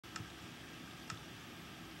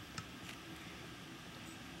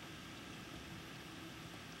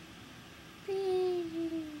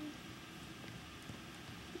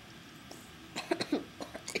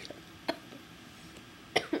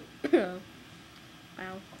Wow.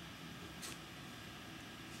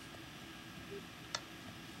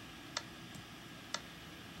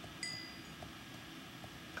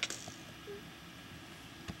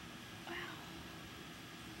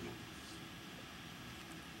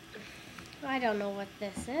 I don't know what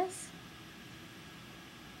this is.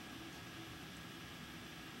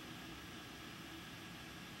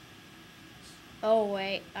 Oh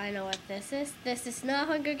wait, I know what this is. This is not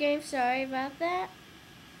Hunger Games, sorry about that.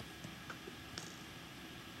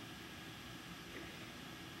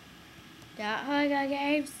 Not Hunger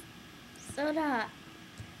Games. So not.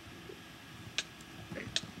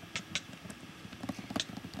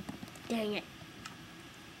 Dang it.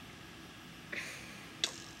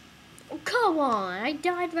 Oh, come on, I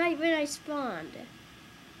died right when I spawned.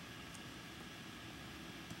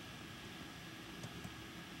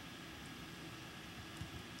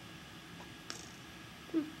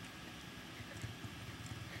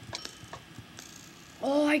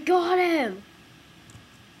 Oh, I got him!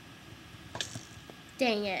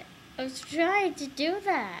 Dang it. I was trying to do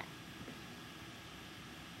that.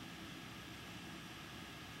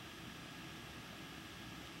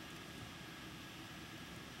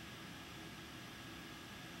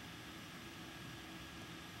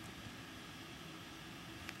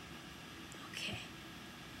 Okay.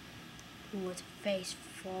 Ooh, it's a face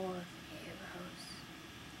full of arrows.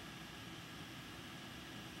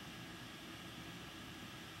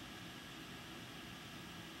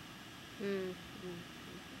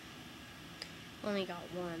 Only got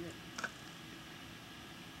one.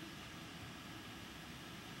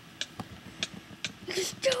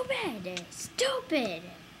 Stupid! Stupid!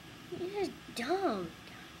 You're just dumb.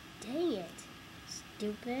 God dang it.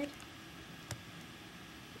 Stupid.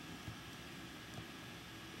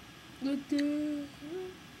 What the?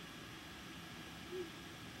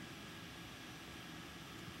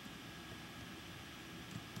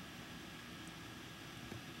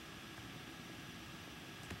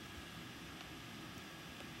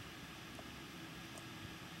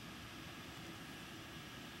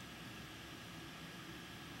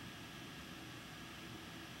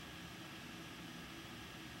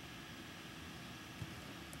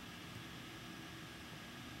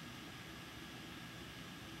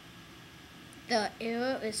 The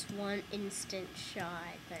arrow is one instant shot,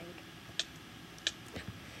 I think.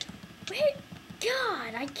 Wait,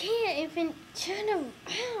 God, I can't even turn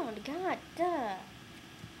around. God, duh.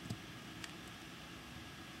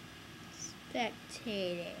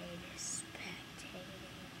 Spectating, spectating.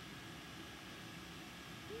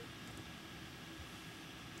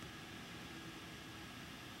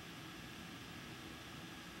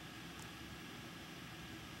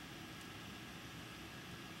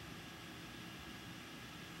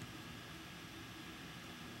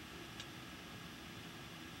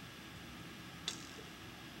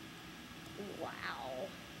 Wow.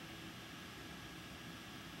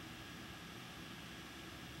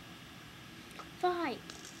 Fight.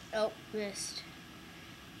 Oh, missed.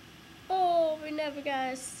 Oh, we're never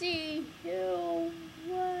gonna see who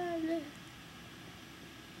won.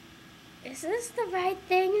 Is this the right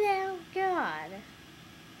thing now? God.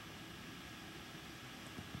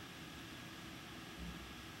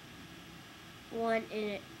 One in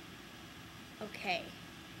it. Okay.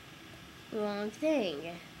 Wrong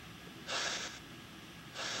thing.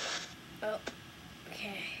 Oh,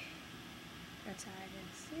 okay. That's how I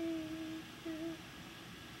didn't see.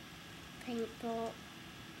 Paintball.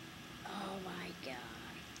 Oh my God.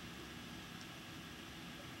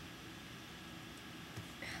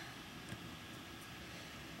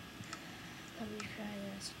 Let me try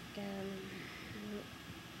this again.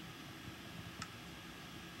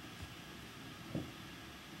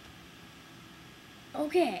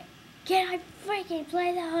 Okay, can I freaking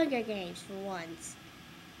play the Hunger Games for once?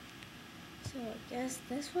 So I guess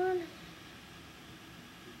this one.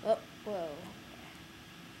 Oh, whoa.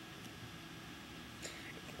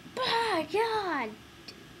 Ah, God!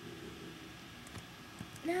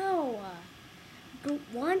 No!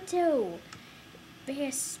 Don't want to be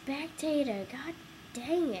a spectator. God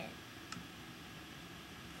dang it.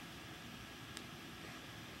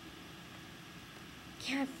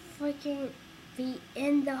 Can't freaking be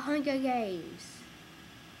in the Hunger Games.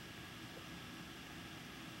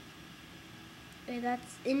 Okay,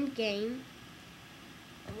 that's in game.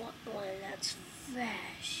 I want one that's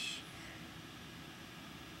fresh.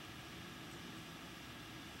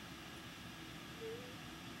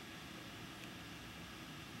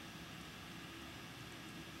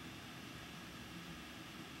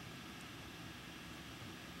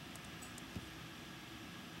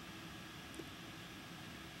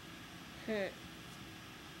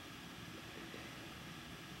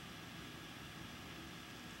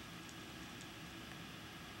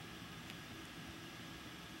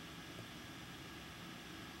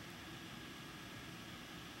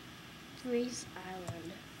 Freeze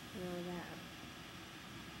Island. Know that.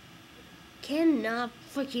 Cannot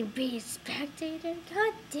freaking be a spectator.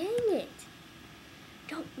 God dang it.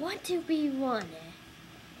 Don't want to be one.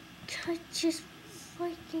 God, just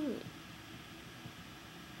freaking.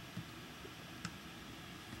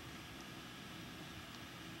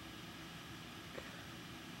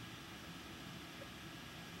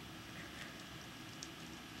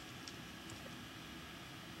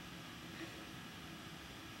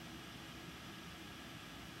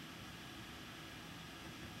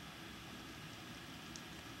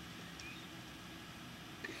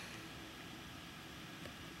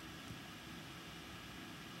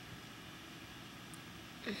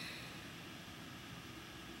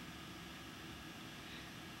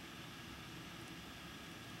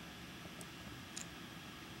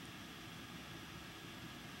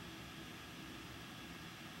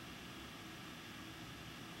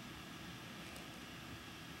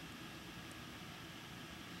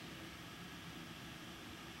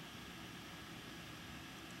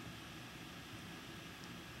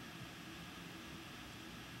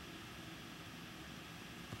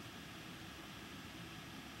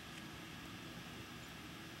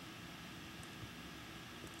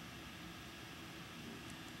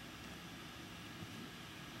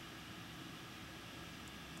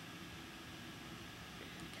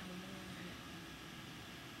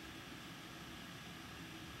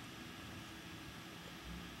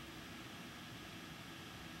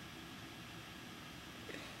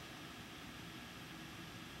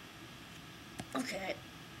 Okay.